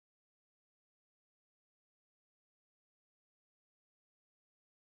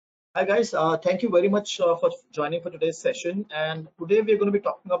Hi guys, thank you very much for joining for today's session. And today we're going to be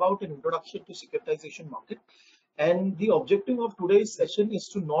talking about an introduction to securitization market. And the objective of today's session is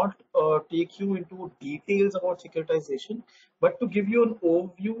to not take you into details about securitization, but to give you an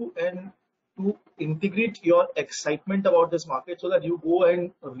overview and to integrate your excitement about this market so that you go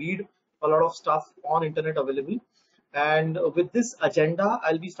and read a lot of stuff on internet available. And with this agenda,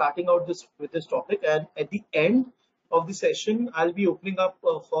 I'll be starting out with this topic. And at the end of the session, I'll be opening up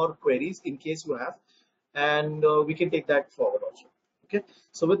for queries in case you have, and we can take that forward also. Okay.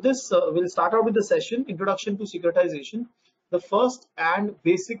 So with this, we'll start out with the session, Introduction to Securitization. The first and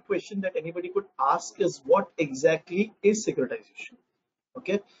basic question that anybody could ask is what exactly is securitization?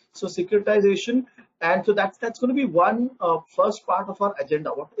 Okay, so securitization, and so that's going to be one first part of our agenda.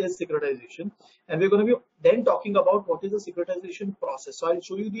 What is securitization? And we're going to be then talking about what is the securitization process. So I'll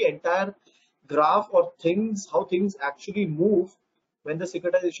show you the entire graph or things, how things actually move when the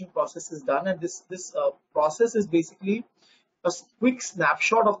securitization process is done. And this process is basically a quick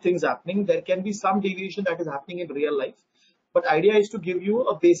snapshot of things happening. There can be some deviation that is happening in real life, but idea is to give you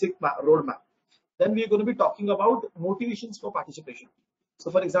a basic roadmap. Then we are going to be talking about motivations for participation. So,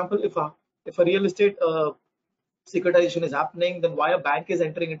 for example, if a real estate securitization is happening, then why a bank is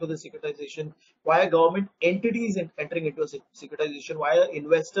entering into the securitization, why a government entity is entering into a securitization, why an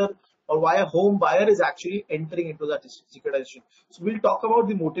investor or why a home buyer is actually entering into that securitization. So we'll talk about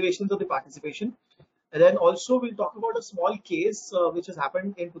the motivations of the participation, and then also we'll talk about a small case which has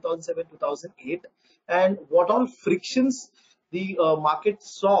happened in 2007, 2008, and what all frictions the market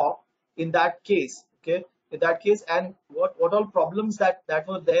saw in that case. Okay, in that case, and what all problems that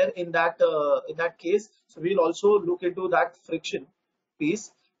were there in that case. So we'll also look into that friction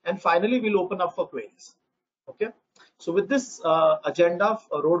piece, and finally we'll open up for queries. Okay, so with this agenda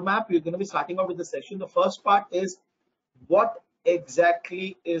roadmap, we're going to be starting out with the session. The first part is what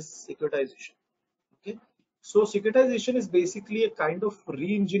exactly is securitization. Okay, so securitization is basically a kind of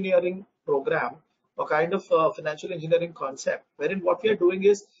re-engineering program, a kind of financial engineering concept, wherein what we are doing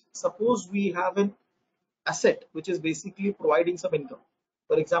is, suppose we have an asset which is basically providing some income.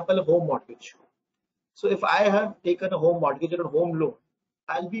 For example, a home mortgage. So if I have taken a home mortgage or a home loan,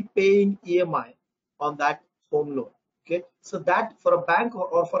 I'll be paying EMI on that home loan. Okay, so that for a bank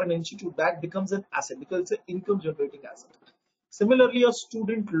or for an institute, that becomes an asset because it's an income generating asset. Similarly, a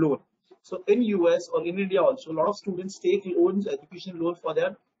student loan. So in US or in India also, a lot of students take loans, education loans for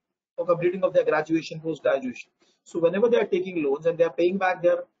completing of their graduation, post graduation. So whenever they are taking loans and they are paying back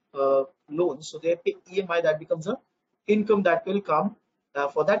their loans, so they pay EMI, that becomes a income that will come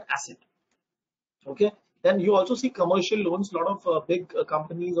for that asset. Okay, then you also see commercial loans. A lot of big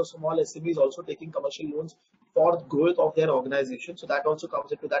companies or small SMEs also taking commercial loans for growth of their organization. So that also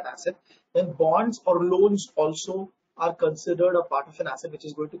comes into that asset. Then bonds or loans also are considered a part of an asset which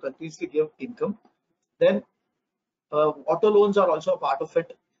is going to continuously give income. Then auto loans are also a part of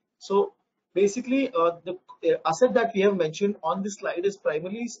it. So basically, the asset that we have mentioned on this slide is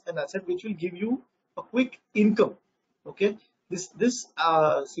primarily an asset which will give you a quick income. Okay, this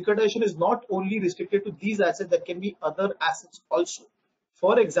securitization is not only restricted to these assets. There can be other assets also.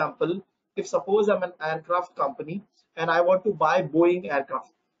 For example, if suppose I'm an aircraft company and I want to buy Boeing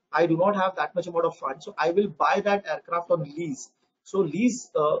aircraft, I do not have that much amount of funds, so I will buy that aircraft on lease. So lease,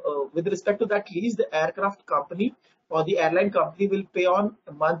 with respect to that lease, the aircraft company or the airline company will pay on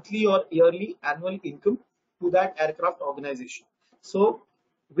a monthly or yearly annual income to that aircraft organization. So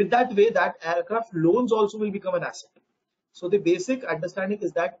with that way, that aircraft loans also will become an asset. So the basic understanding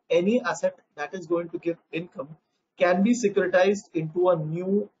is that any asset that is going to give income can be securitized into a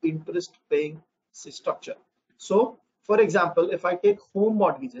new interest paying structure. So for example, if I take home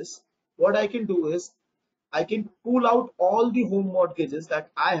mortgages, what I can do is I can pull out all the home mortgages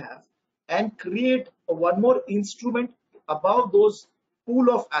that I have and create one more instrument above those pool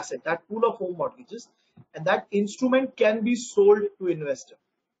of asset, that pool of home mortgages, and that instrument can be sold to investor.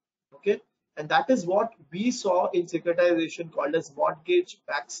 Okay, and that is what we saw in securitization called as mortgage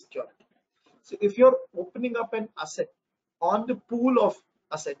backed security. So if you're opening up an asset on the pool of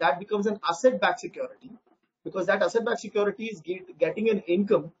asset, that becomes an asset backed security, because that asset backed security is getting an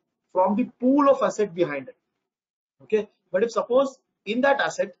income from the pool of asset behind it. Okay, but if suppose in that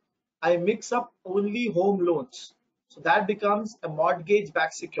asset I mix up only home loans, so that becomes a mortgage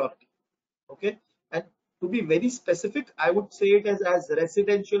backed security. Okay, and to be very specific, I would say it as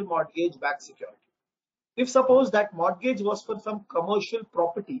residential mortgage backed security. If suppose that mortgage was for some commercial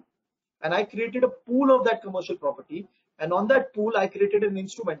property and I created a pool of that commercial property, and on that pool I created an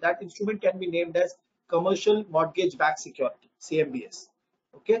instrument, that instrument can be named as commercial mortgage backed security, CMBS.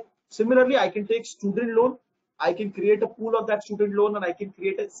 Okay, similarly I can take student loan, I can create a pool of that student loan and I can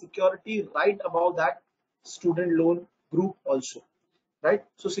create a security right above that student loan group also, right?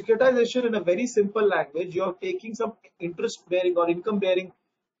 So securitization in a very simple language, you're taking some interest bearing or income bearing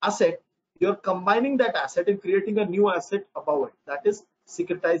asset, you're combining that asset and creating a new asset above it. That is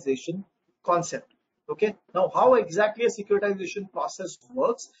securitization concept. Okay. Now, how exactly a securitization process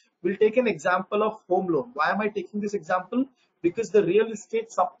works? We'll take an example of home loan. Why am I taking this example? Because the real estate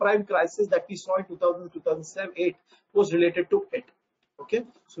subprime crisis that we saw in 2000, 2007, 8 was related to it. Okay,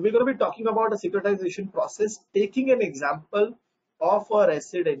 so we're going to be talking about a securitization process, taking an example of a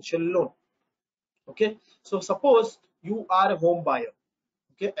residential loan. Okay, so suppose you are a home buyer,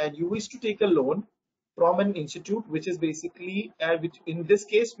 okay, and you wish to take a loan from an institute, which is basically, which in this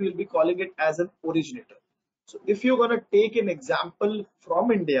case we will be calling it as an originator. So if you're going to take an example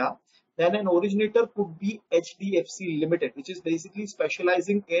from India, then an originator could be HDFC Limited, which is basically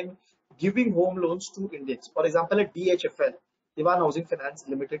specializing in giving home loans to Indians. For example, a DHFL, Diwan Housing Finance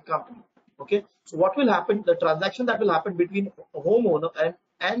Limited company. Okay, so what will happen? The transaction that will happen between a homeowner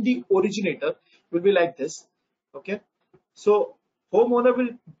and the originator will be like this. Okay, so homeowner will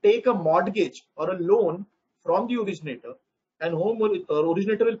take a mortgage or a loan from the originator, and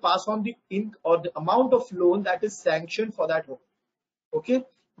originator will pass on the the amount of loan that is sanctioned for that home. Okay.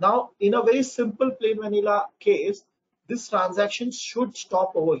 Now, in a very simple plain vanilla case, this transaction should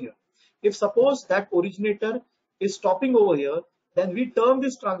stop over here. If suppose that originator is stopping over here, then we term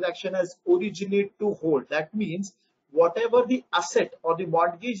this transaction as originate to hold. That means whatever the asset or the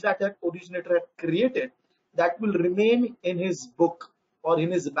mortgage that that originator had created, that will remain in his book or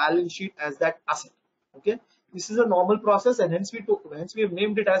in his balance sheet as that asset. Okay. This is a normal process, and hence we have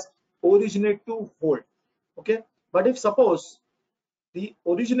named it as originate to hold. Okay. But if suppose the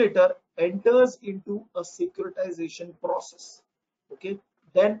originator enters into a securitization process, okay,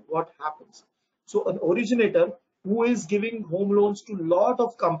 then what happens? So an originator who is giving home loans to lot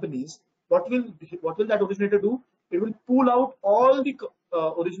of companies, what will that originator do? It will pull out all the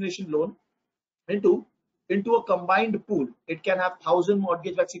origination loan into a combined pool. It can have 1,000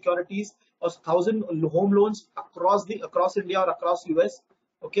 mortgage-backed securities or 1,000 home loans across India or across US.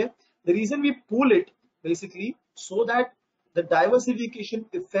 Okay, the reason we pool it basically so that the diversification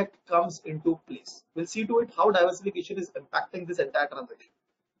effect comes into place. We'll see to it how diversification is impacting this entire transaction.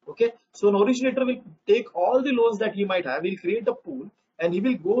 Okay, so an originator will take all the loans that he might have, he'll create a pool, and he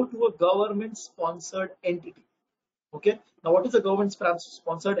will go to a government sponsored entity. Okay, now what is a government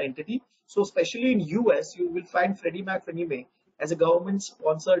sponsored entity? So especially in US, you will find Freddie Mac, Fannie Mae as a government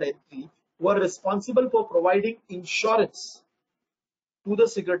sponsored entity who are responsible for providing insurance to the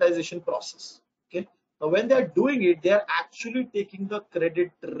securitization process. Okay, now when they are doing it, they are actually taking the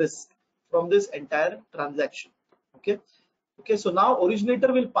credit risk from this entire transaction. Okay, okay, so now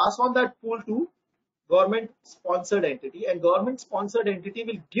originator will pass on that pool to government sponsored entity, and government sponsored entity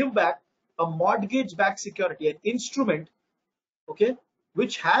will give back a mortgage backed security, an instrument, okay,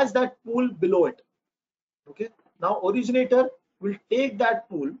 which has that pool below it. Okay, now originator will take that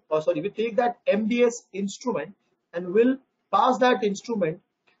pool, or sorry, will take that MBS instrument and will pass that instrument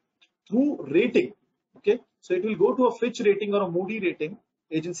through rating. Okay, so it will go to a Fitch rating or a Moody rating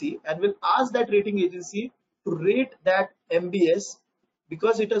agency and will ask that rating agency to rate that MBS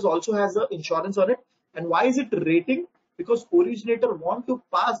because it also has the insurance on it. And why is it rating? Because originator want to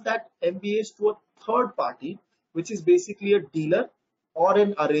pass that MBS to a third party, which is basically a dealer or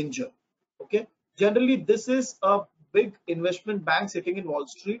an arranger. Okay, generally this is a big investment bank sitting in Wall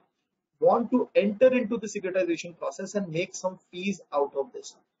Street want to enter into the securitization process and make some fees out of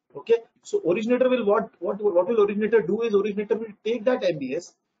this. Okay, so originator will what will originator do is originator will take that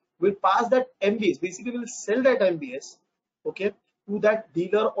MBS, will pass that MBS, basically will sell that MBS, okay, to that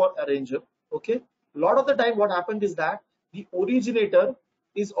dealer or arranger. Okay, a lot of the time what happened is that the originator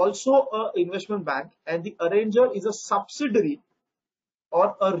is also a investment bank and the arranger is a subsidiary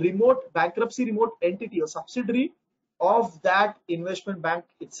or a remote bankruptcy remote entity or subsidiary of that investment bank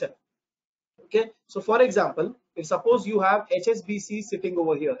itself. Okay, so for example, if suppose you have HSBC sitting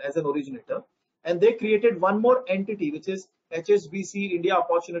over here as an originator, and they created one more entity which is HSBC India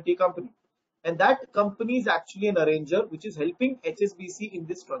Opportunity Company, and that company is actually an arranger which is helping HSBC in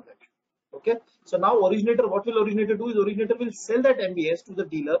this transaction. Okay, so now originator, what will originator do is originator will sell that MBS to the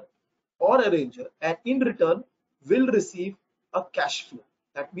dealer or arranger, and in return will receive a cash flow.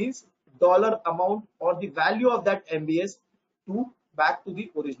 That means dollar amount or the value of that MBS to back to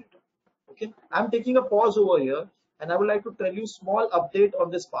the originator. Okay, I'm taking a pause over here and I would like to tell you small update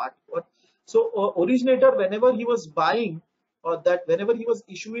on this part. So originator, whenever he was buying or that whenever he was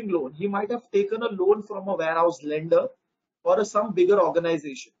issuing loan, he might have taken a loan from a warehouse lender or some bigger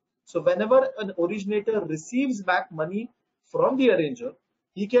organization. So whenever an originator receives back money from the arranger,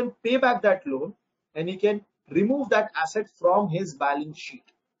 he can pay back that loan and he can remove that asset from his balance sheet.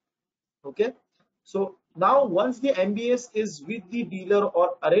 Okay. So now once the MBS is with the dealer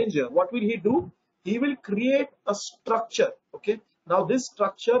or arranger, what will he do? He will create a structure. Okay. Now this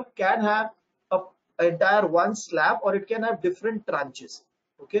structure can have a entire one slab or it can have different tranches.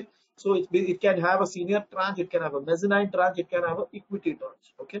 Okay. So it can have a senior tranche, it can have a mezzanine tranche, it can have an equity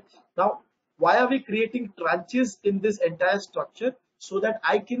tranche. Okay. Now, why are we creating tranches in this entire structure? So that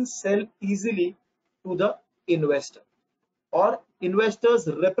I can sell easily to the investor or investor's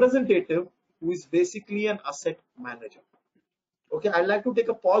representative, who is basically an asset manager. Okay, I'd like to take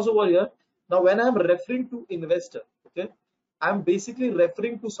a pause over here. Now, when I'm referring to investor, okay, I'm basically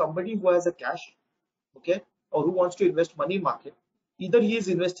referring to somebody who has a cash, okay, or who wants to invest money in market. Either he is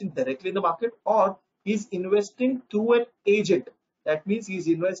investing directly in the market or he's investing through an agent. That means he's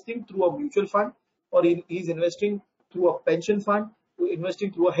investing through a mutual fund or he's investing through a pension fund,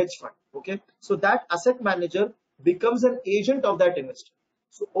 investing through a hedge fund. Okay, so that asset manager becomes an agent of that investor.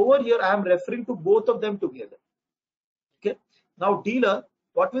 So over here, I am referring to both of them together. Okay. Now, dealer,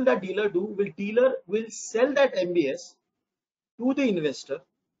 what will that dealer do? Dealer will sell that MBS to the investor.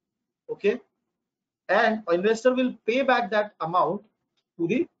 Okay, and investor will pay back that amount to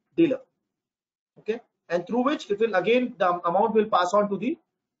the dealer. Okay, and through which it will again the amount will pass on to the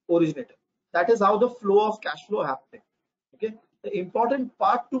originator. That is how the flow of cash flow happening. Okay, the important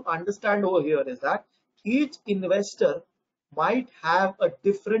part to understand over here is that each investor might have a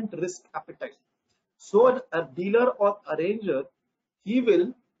different risk appetite. So a dealer or arranger, he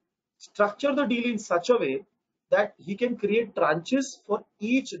will structure the deal in such a way that he can create tranches for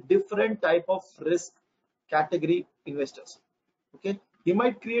each different type of risk category investors. Okay, he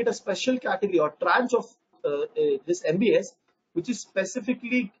might create a special category or tranche of this MBS, which is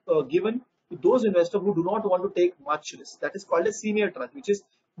specifically given to those investors who do not want to take much risk. That is called a senior tranche, which is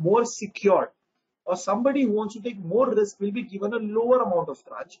more secured. Or somebody who wants to take more risk will be given a lower amount of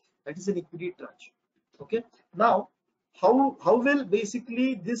tranche, that is an equity tranche. Okay. Now, how will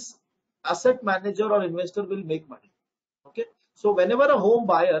basically this asset manager or investor will make money? Okay. So whenever a home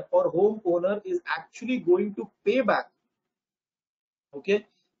buyer or home owner is actually going to pay back, okay,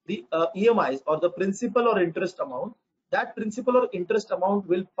 the EMIs or the principal or interest amount, that principal or interest amount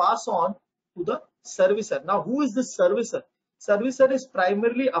will pass on to the servicer. Now, who is this servicer? Servicer is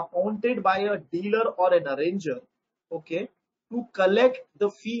primarily appointed by a dealer or an arranger, okay, to collect the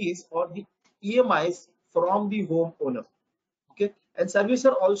fees or the EMIs from the home owner. Okay, and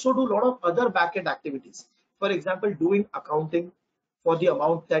servicer also do a lot of other back-end activities. For example, doing accounting for the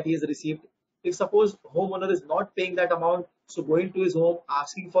amount that he has received. If suppose homeowner is not paying that amount, so going to his home,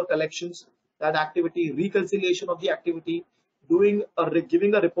 asking for collections, that activity, reconciliation of the activity, giving a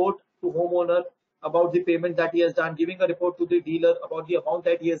report to homeowner about the payment that he has done, giving a report to the dealer about the amount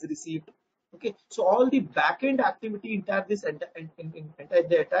that he has received. Okay, so all the back-end activity entire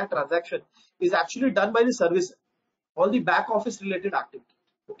the entire transaction is actually done by the servicer. All the back office related activity.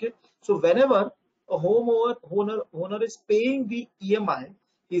 Okay, so whenever a homeowner is paying the EMI,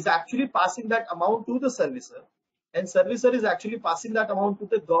 he is actually passing that amount to the servicer, and servicer is actually passing that amount to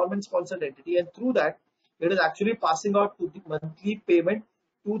the government sponsored entity, and through that it is actually passing out to the monthly payment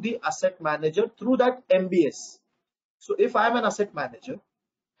to the asset manager through that MBS. So if I am an asset manager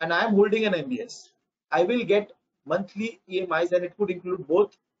and I am holding an MBS, I will get monthly EMIs, and it could include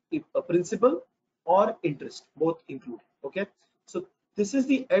both a principal or interest, both included. Okay, so this is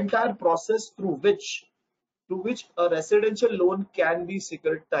the entire process through which a residential loan can be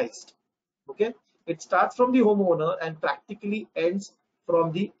securitized. Okay, it starts from the homeowner and practically ends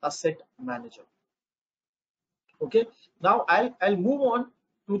from the asset manager. Okay, now I'll move on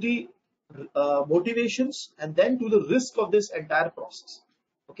to the motivations and then to the risk of this entire process.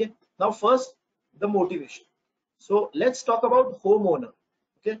 Okay, now first the motivation. So let's talk about homeowner.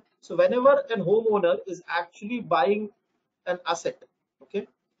 Okay, so whenever a homeowner is actually buying an asset, okay,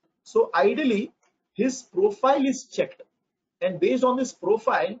 so ideally his profile is checked, and based on this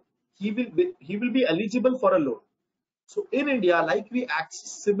profile, he will be eligible for a loan. So in India, like we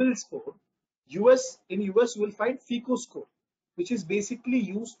access CIBIL score, in US you will find FICO score, which is basically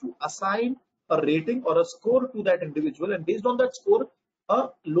used to assign a rating or a score to that individual, and based on that score, a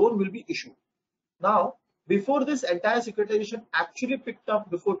loan will be issued. Now, before this entire securitization actually picked up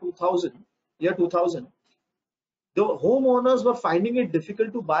before 2000, year 2000, the homeowners were finding it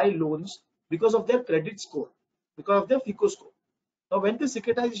difficult to buy loans because of their credit score, because of their FICO score. Now, when the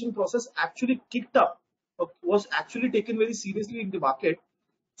securitization process actually kicked up, was actually taken very seriously in the market,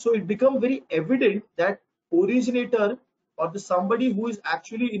 so it became very evident that originator or the somebody who is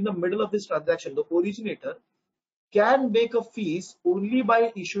actually in the middle of this transaction, the originator, can make a fees only by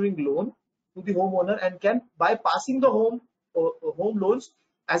issuing loan to the homeowner and can by passing the home loans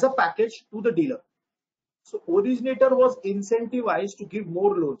as a package to the dealer. So originator was incentivized to give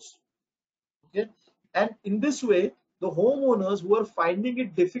more loans. Okay, and in this way, the homeowners who are finding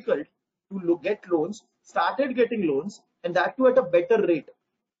it difficult to get loans started getting loans, and that too at a better rate.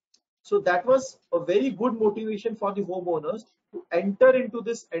 So that was a very good motivation for the homeowners to enter into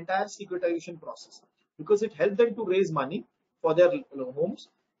this entire securitization process, because it helped them to raise money for their homes,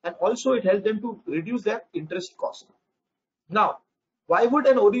 and also it helped them to reduce their interest cost. Now, why would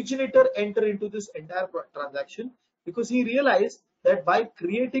an originator enter into this entire transaction? Because he realized that by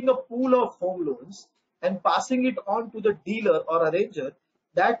creating a pool of home loans and passing it on to the dealer or arranger,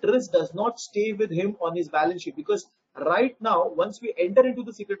 that risk does not stay with him on his balance sheet. Because right now, once we enter into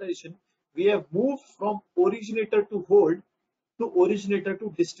the securitization, we have moved from originator to hold to originator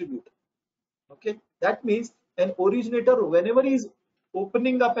to distribute. Okay, that means an originator, whenever he is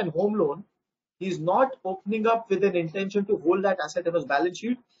opening up an home loan, he is not opening up with an intention to hold that asset on his balance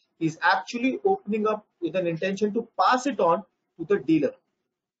sheet. He is actually opening up with an intention to pass it on to the dealer.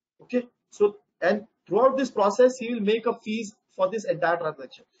 Okay, so and throughout this process, he will make a fees for this entire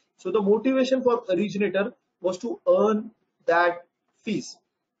transaction. So the motivation for originator was to earn that fees.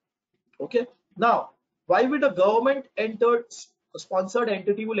 Okay, now why would a government entered sponsored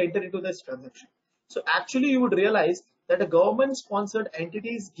entity will enter into this transaction? So actually, you would realize that a government sponsored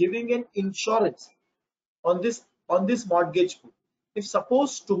entity is giving an insurance on this mortgage pool. If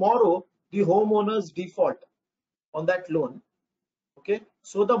suppose tomorrow the homeowners default on that loan, okay,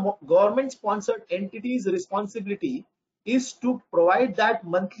 so the government sponsored entity's responsibility is to provide that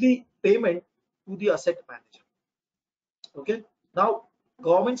monthly payment to the asset manager. Okay, now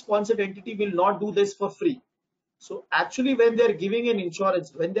government sponsored entity will not do this for free. So actually, when they're giving an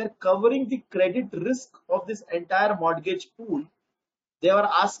insurance, when they're covering the credit risk of this entire mortgage pool, they are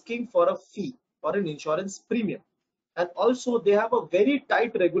asking for a fee or an insurance premium. And also they have a very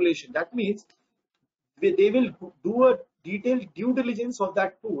tight regulation. That means they will do a detailed due diligence of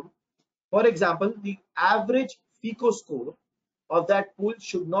that pool. For example, the average FICO score of that pool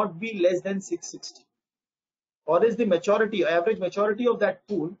should not be less than 660, or is the average maturity of that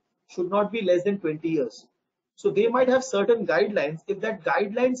pool should not be less than 20 years. So they might have certain guidelines. If that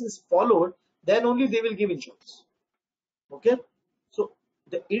guidelines is followed, then only they will give insurance. Okay, so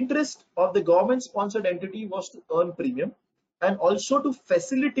the interest of the government sponsored entity was to earn premium and also to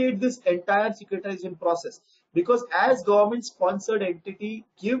facilitate this entire securitization process, because as government sponsored entity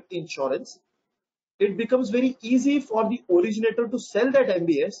give insurance, it becomes very easy for the originator to sell that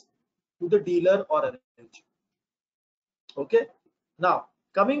MBS to the dealer or arranger. Okay, now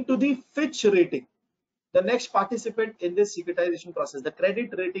coming to the Fitch rating, the next participant in this securitization process, the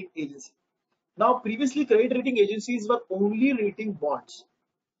credit rating agency. Now, previously, credit rating agencies were only rating bonds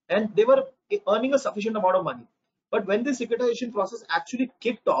and they were earning a sufficient amount of money. But when the securitization process actually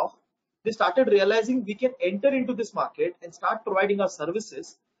kicked off, they started realizing we can enter into this market and start providing our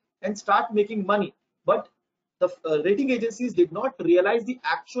services and start making money. But the rating agencies did not realize the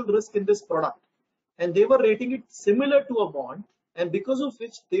actual risk in this product, and they were rating it similar to a bond, and because of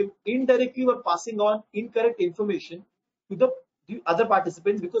which they indirectly were passing on incorrect information to the other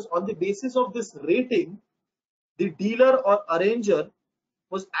participants, because on the basis of this rating, the dealer or arranger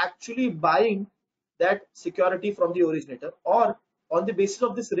was actually buying that security from the originator, or on the basis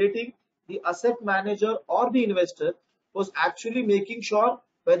of this rating, the asset manager or the investor was actually making sure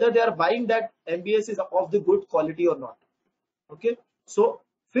whether they are buying that MBS is of the good quality or not. Okay, so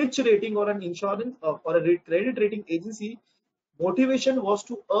Fitch rating or an insurance or a credit rating agency motivation was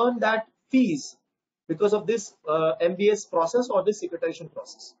to earn that fees because of this MBS process or this securitization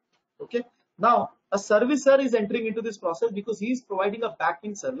process. Okay, now a servicer is entering into this process because he is providing a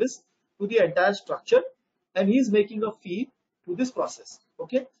backing service to the entire structure and he is making a fee to this process.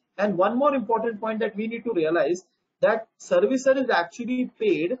 Okay, and one more important point that we need to realize, that servicer is actually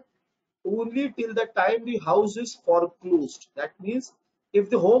paid only till the time the house is foreclosed. That means if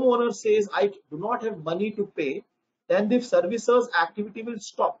the homeowner says I do not have money to pay, then the servicer's activity will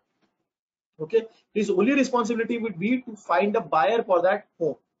stop. Okay, his only responsibility would be to find a buyer for that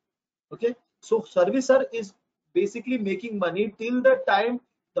home. Okay, so servicer is basically making money till the time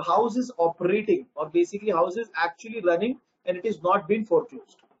the house is operating, or basically house is actually running and it is not been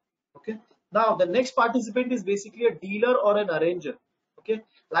foreclosed. Okay, now the next participant is basically a dealer or an arranger. Okay,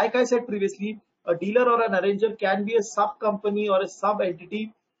 like I said previously, a dealer or an arranger can be a sub company or a sub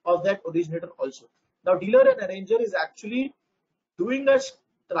entity of that originator also. Now dealer and arranger is actually doing a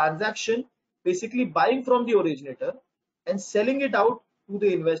transaction, basically buying from the originator and selling it out to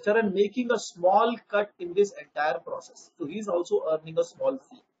the investor and making a small cut in this entire process. So he's also earning a small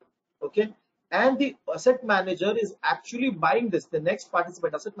fee. Okay. And the asset manager is actually buying this. The next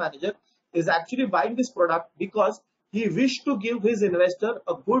participant, asset manager, is actually buying this product because he wished to give his investor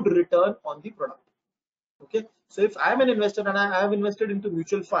a good return on the product. Okay. So if I am an investor and I have invested into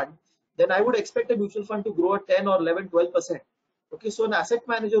mutual fund, then I would expect a mutual fund to grow at 10 or 11, 12%. Okay. So an asset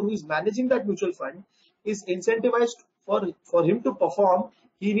manager who is managing that mutual fund is incentivized for him to perform.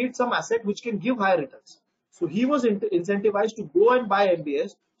 He needs some asset which can give higher returns. So he was incentivized to go and buy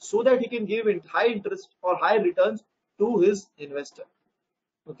MBS so that he can give high interest or high returns to his investor.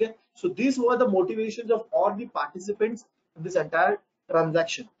 Okay. So these were the motivations of all the participants in this entire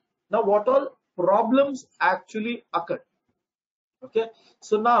transaction. Now, what all problems actually occurred? Okay.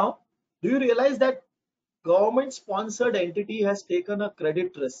 So now, do you realize that government sponsored entity has taken a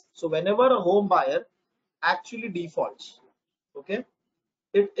credit risk? So whenever a home buyer actually defaults, okay,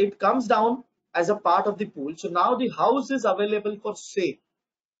 it comes down as a part of the pool. So now the house is available for sale,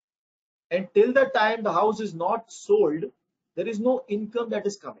 and till the time the house is not sold, there is no income that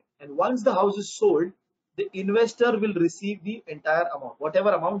is coming. And once the house is sold, the investor will receive the entire amount, whatever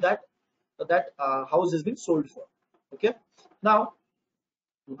amount that house has been sold for. Okay. Now,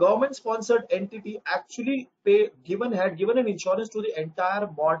 government sponsored entity actually had given an insurance to the entire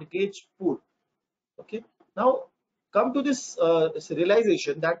mortgage pool. Okay. Now, come to this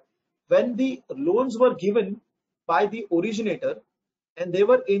realization that when the loans were given by the originator and they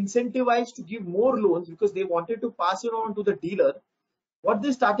were incentivized to give more loans because they wanted to pass it on to the dealer, what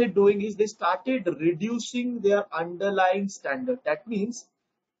they started doing is they started reducing their underlying standard. That means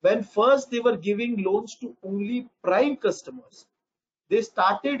when first they were giving loans to only prime customers, they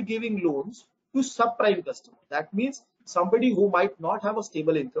started giving loans to subprime customers. That means somebody who might not have a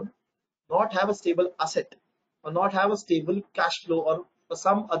stable income, not have a stable asset, or not have a stable cash flow or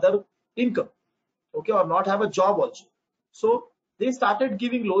some other income, okay, or not have a job also. So they started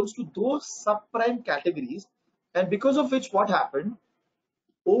giving loans to those subprime categories, and because of which what happened,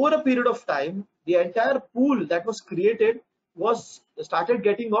 over a period of time, the entire pool that was created was started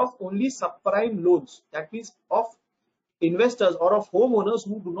getting off only subprime loans. That means of investors or of homeowners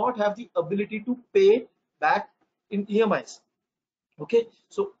who do not have the ability to pay back in EMIs. Okay.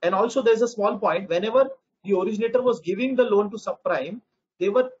 So, and also there's a small point. Whenever the originator was giving the loan to subprime, they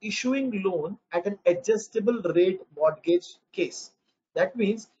were issuing loan at an adjustable rate mortgage case. That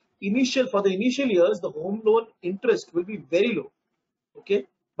means for the initial years, the home loan interest will be very low. Okay.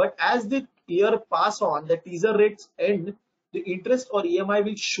 But as the year pass on, the teaser rates end, the interest or EMI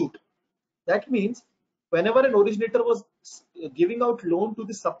will shoot. That means whenever an originator was giving out loan to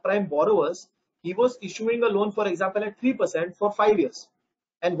the subprime borrowers, he was issuing a loan, for example, at 3% for 5 years.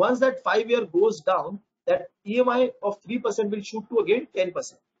 And once that 5 year goes down, that EMI of 3% will shoot to again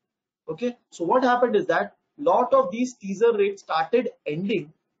 10%. Okay. So what happened is that lot of these teaser rates started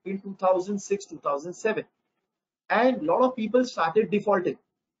ending in 2006, 2007. And a lot of people started defaulting.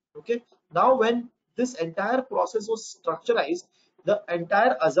 Okay. Now, when this entire process was structurized, the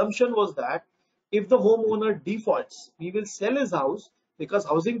entire assumption was that if the homeowner defaults, we will sell his house because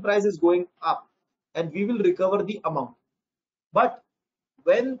housing price is going up and we will recover the amount. But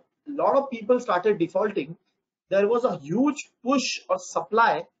when a lot of people started defaulting, there was a huge push or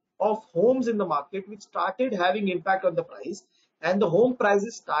supply of homes in the market which started having impact on the price, and the home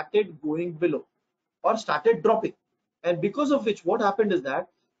prices started going below or started dropping. And because of which what happened is that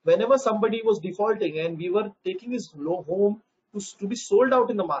whenever somebody was defaulting and we were taking his home to be sold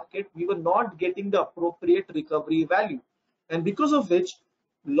out in the market, we were not getting the appropriate recovery value. And because of which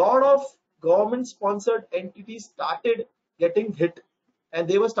lot of government sponsored entities started getting hit and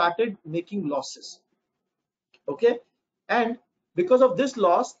they were started making losses. Okay. And because of this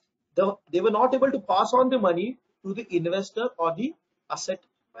loss, they were not able to pass on the money to the investor or the asset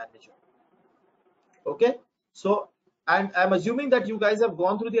manager. Okay. So, and I'm assuming that you guys have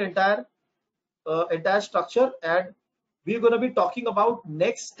gone through the entire structure, and we're going to be talking about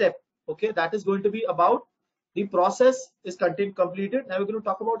next step. Okay, that is going to be about the process is completed. Now we're going to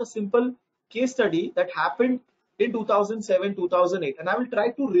talk about a simple case study that happened in 2007, 2008, and I will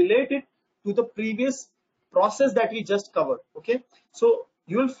try to relate it to the previous process that we just covered. Okay, so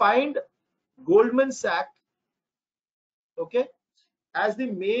you will find Goldman Sachs, okay, as the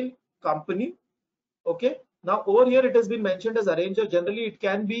main company. Okay. Now over here it has been mentioned as arranger. Generally it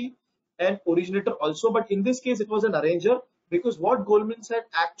can be an originator also, but in this case it was an arranger, because what Goldman Sachs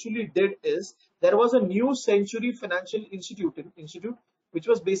actually did is there was a New Century Financial Institute which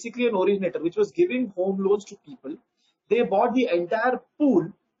was basically an originator which was giving home loans to people. They bought the entire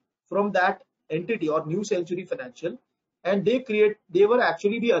pool from that entity or New Century Financial, and they were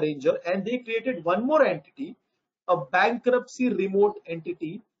actually the arranger, and they created one more entity, a bankruptcy remote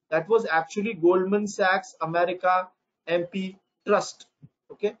entity, that was actually Goldman Sachs America MP Trust.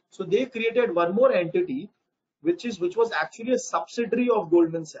 Okay, so they created one more entity, which was actually a subsidiary of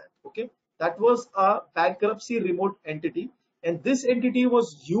Goldman Sachs. Okay, that was a bankruptcy remote entity, and this entity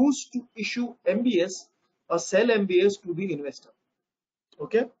was used to issue MBS or sell MBS to the investor.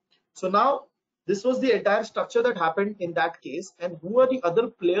 Okay, so now this was the entire structure that happened in that case. And who are the other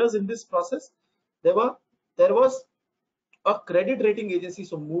players in this process? There was a credit rating agency.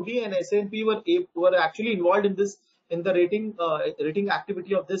 So Moody and S&P were actually involved in this, in the rating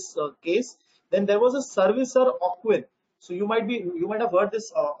activity of this case. Then there was a servicer, Ocwen. So you might have heard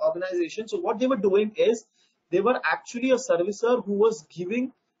this organization. So what they were doing is, they were actually a servicer who was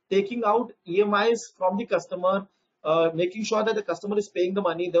taking out EMIs from the customer, making sure that the customer is paying the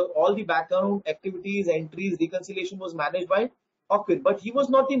money. All the background activities, entries, reconciliation was managed by Ocwen, but he was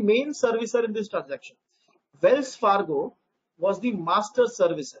not the main servicer in this transaction. Wells Fargo was the master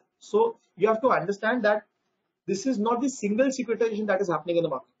servicer. So you have to understand that this is not the single securitization that is happening in the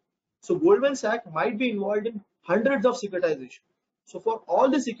market. So Goldman Sachs might be involved in hundreds of securitization. So for all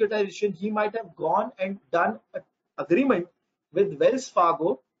the securitization, he might have gone and done an agreement with Wells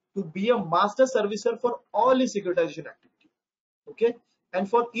Fargo to be a master servicer for all his securitization activity. Okay, and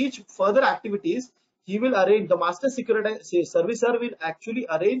for each further activities, he will arrange, the master servicer will actually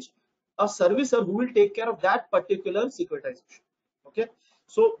arrange a servicer who will take care of that particular securitization. Okay,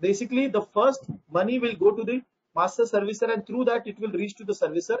 so basically the first money will go to the master servicer, and through that it will reach to the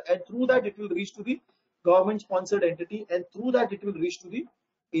servicer, and through that it will reach to the government sponsored entity, and through that it will reach to the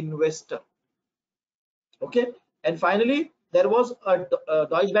investor. Okay, and finally there was a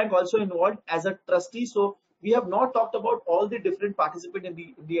Deutsche Bank also involved as a trustee. So we have not talked about all the different participants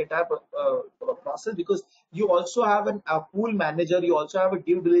in the entire process, because you also have a pool manager, you also have a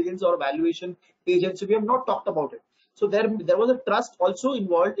due diligence or valuation agent. So we have not talked about it. So there was a trust also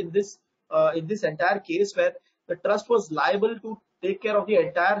involved in this entire case, where the trust was liable to take care of the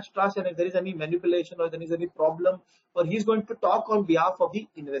entire trust, and if there is any manipulation or there is any problem, or he's going to talk on behalf of the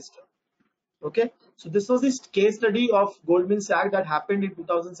investor. Okay, so this was this case study of Goldman Sachs that happened in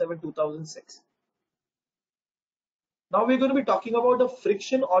 2007-2006. Now we're going to be talking about the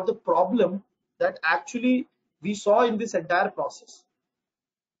friction or the problem that actually we saw in this entire process.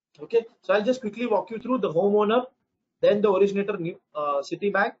 Okay, so I'll just quickly walk you through the homeowner, then the originator,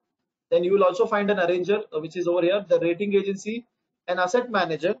 Citibank. Then you will also find an arranger, which is over here, the rating agency, an asset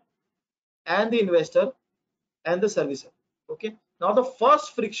manager, and the investor, and the servicer. Okay, now the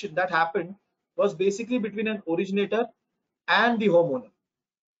first friction that happened was basically between an originator and the homeowner.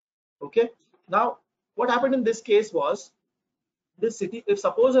 Okay, now what happened in this case was, if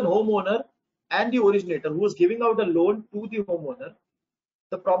suppose a homeowner and the originator who was giving out a loan to the homeowner,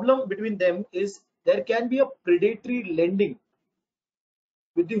 the problem between them is there can be a predatory lending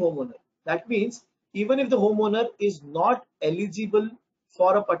with the homeowner. That means even if the homeowner is not eligible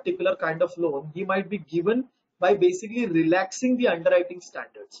for a particular kind of loan, he might be given by basically relaxing the underwriting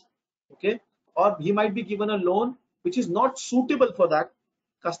standards. Okay, or he might be given a loan which is not suitable for that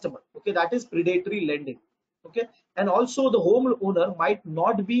customer. Okay, that is predatory lending. Okay, and also the homeowner might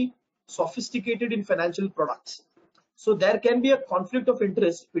not be sophisticated in financial products. So there can be a conflict of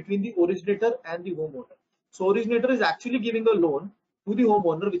interest between the originator and the homeowner. So originator is actually giving a loan to the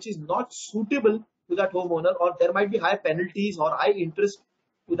homeowner which is not suitable to that homeowner, or there might be high penalties or high interest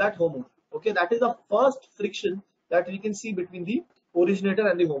to that homeowner. Okay, that is the first friction that we can see between the originator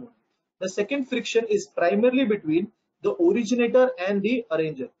and the homeowner. The second friction is primarily between the originator and the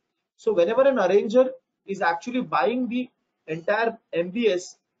arranger. So whenever an arranger is actually buying the entire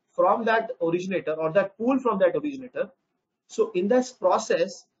MBS from that originator, or that pool from that originator, so in this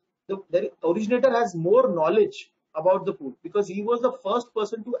process, the originator has more knowledge about the pool, because he was the first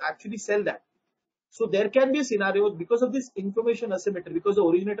person to actually sell that. So there can be a scenario because of this information asymmetry, because the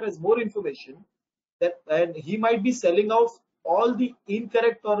originator has more information, and he might be selling off all the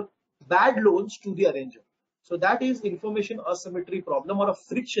incorrect or bad loans to the arranger. So that is information asymmetry problem, or a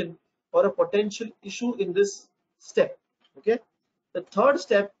friction, or a potential issue in this step. Okay, the third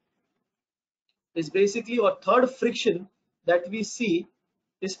step is basically, or third friction that we see,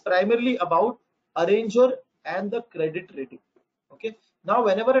 is primarily about arranger and the credit rating. Okay, now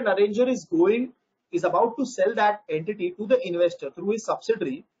whenever an arranger is about to sell that entity to the investor through his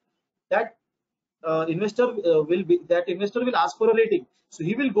subsidiary, that investor will ask for a rating. So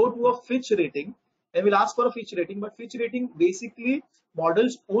he will go to a Fitch rating and will ask for a Fitch rating, but Fitch rating basically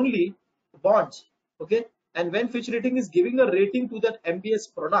models only bonds. Okay, and when Fitch rating is giving a rating to that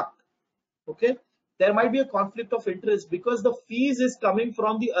MBS product, okay, there might be a conflict of interest because the fees is coming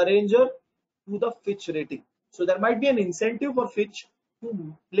from the arranger to the Fitch rating. So there might be an incentive for Fitch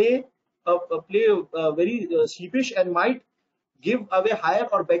to play very sheepish and might give away higher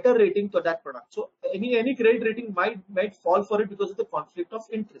or better rating to that product. So any credit rating might fall for it because of the conflict of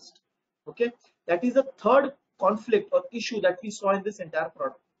interest. Okay, that is the third conflict or issue that we saw in this entire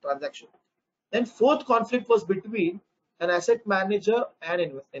transaction. Then fourth conflict was between an asset manager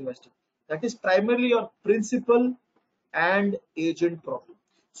and investor. That is primarily your principal and agent problem.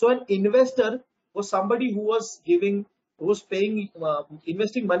 So an investor was somebody who was investing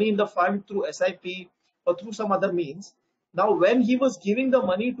money in the fund through SIP or through some other means. Now, when he was giving the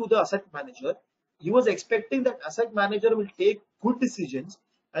money to the asset manager, he was expecting that asset manager will take good decisions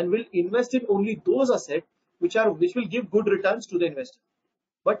and will invest in only those assets which will give good returns to the investor.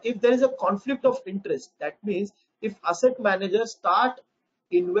 But if there is a conflict of interest, that means if asset managers start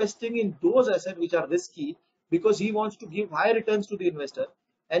investing in those assets which are risky because he wants to give high returns to the investor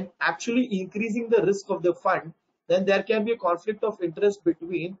and actually increasing the risk of the fund, then there can be a conflict of interest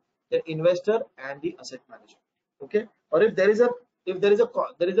between the investor and the asset manager. Okay, or if there is a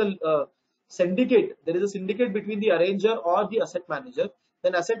syndicate, there is a syndicate between the arranger or the asset manager,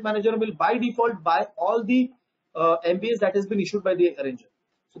 then asset manager will by default buy all the MBS that has been issued by the arranger.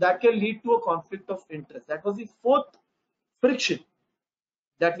 So that can lead to a conflict of interest. That was the fourth friction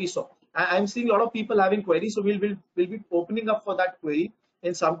that we saw. I'm seeing a lot of people having queries, so we'll be opening up for that query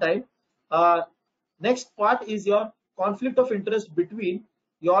in some time. Next part is your conflict of interest between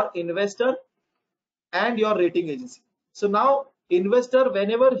your investor and your rating agency. So now investor,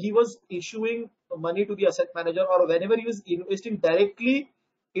 whenever he was issuing money to the asset manager or whenever he was investing directly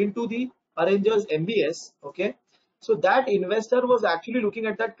into the arranger's MBS, okay, so that investor was actually looking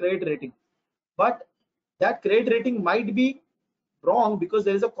at that credit rating, but that credit rating might be wrong because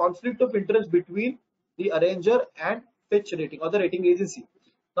there is a conflict of interest between the arranger and Fitch rating or the rating agency.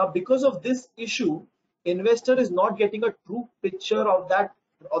 Now, because of this issue, investor is not getting a true picture of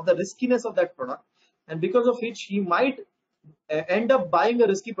the riskiness of that product, and because of which he might end up buying a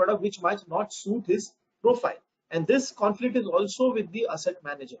risky product which might not suit his profile. And this conflict is also with the asset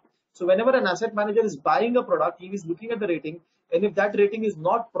manager. So whenever an asset manager is buying a product, he is looking at the rating, and if that rating is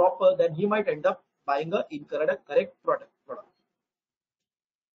not proper, then he might end up buying a correct product.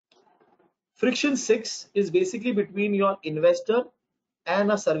 Friction 6 is basically between your investor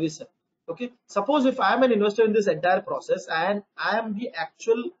and a servicer. Okay, suppose if I am an investor in this entire process and I am the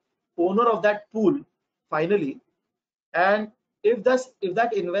actual owner of that pool finally, and if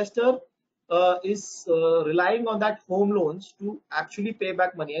that investor is relying on that home loans to actually pay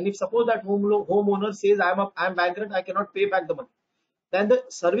back money, and if suppose that homeowner says I'm bankrupt, I cannot pay back the money, then the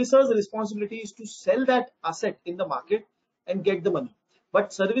servicer's responsibility is to sell that asset in the market and get the money.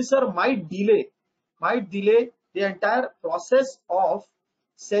 But servicer might delay the entire process of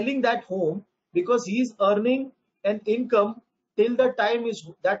selling that home because he is earning an income till the time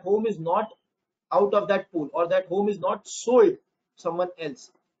that home is not out of that pool or that home is not sold to someone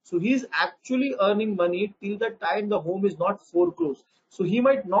else. So he is actually earning money till the time the home is not foreclosed. So he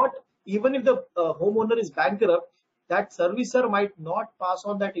might not, even if the homeowner is bankrupt, that servicer might not pass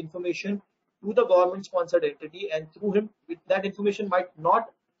on that information to the government sponsored entity, and through him that information might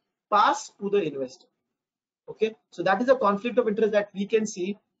not pass to the investor. Okay, so that is a conflict of interest that we can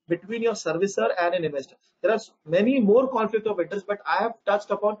see between your servicer and an investor. There are many more conflict of interest, but I have touched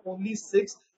upon only 6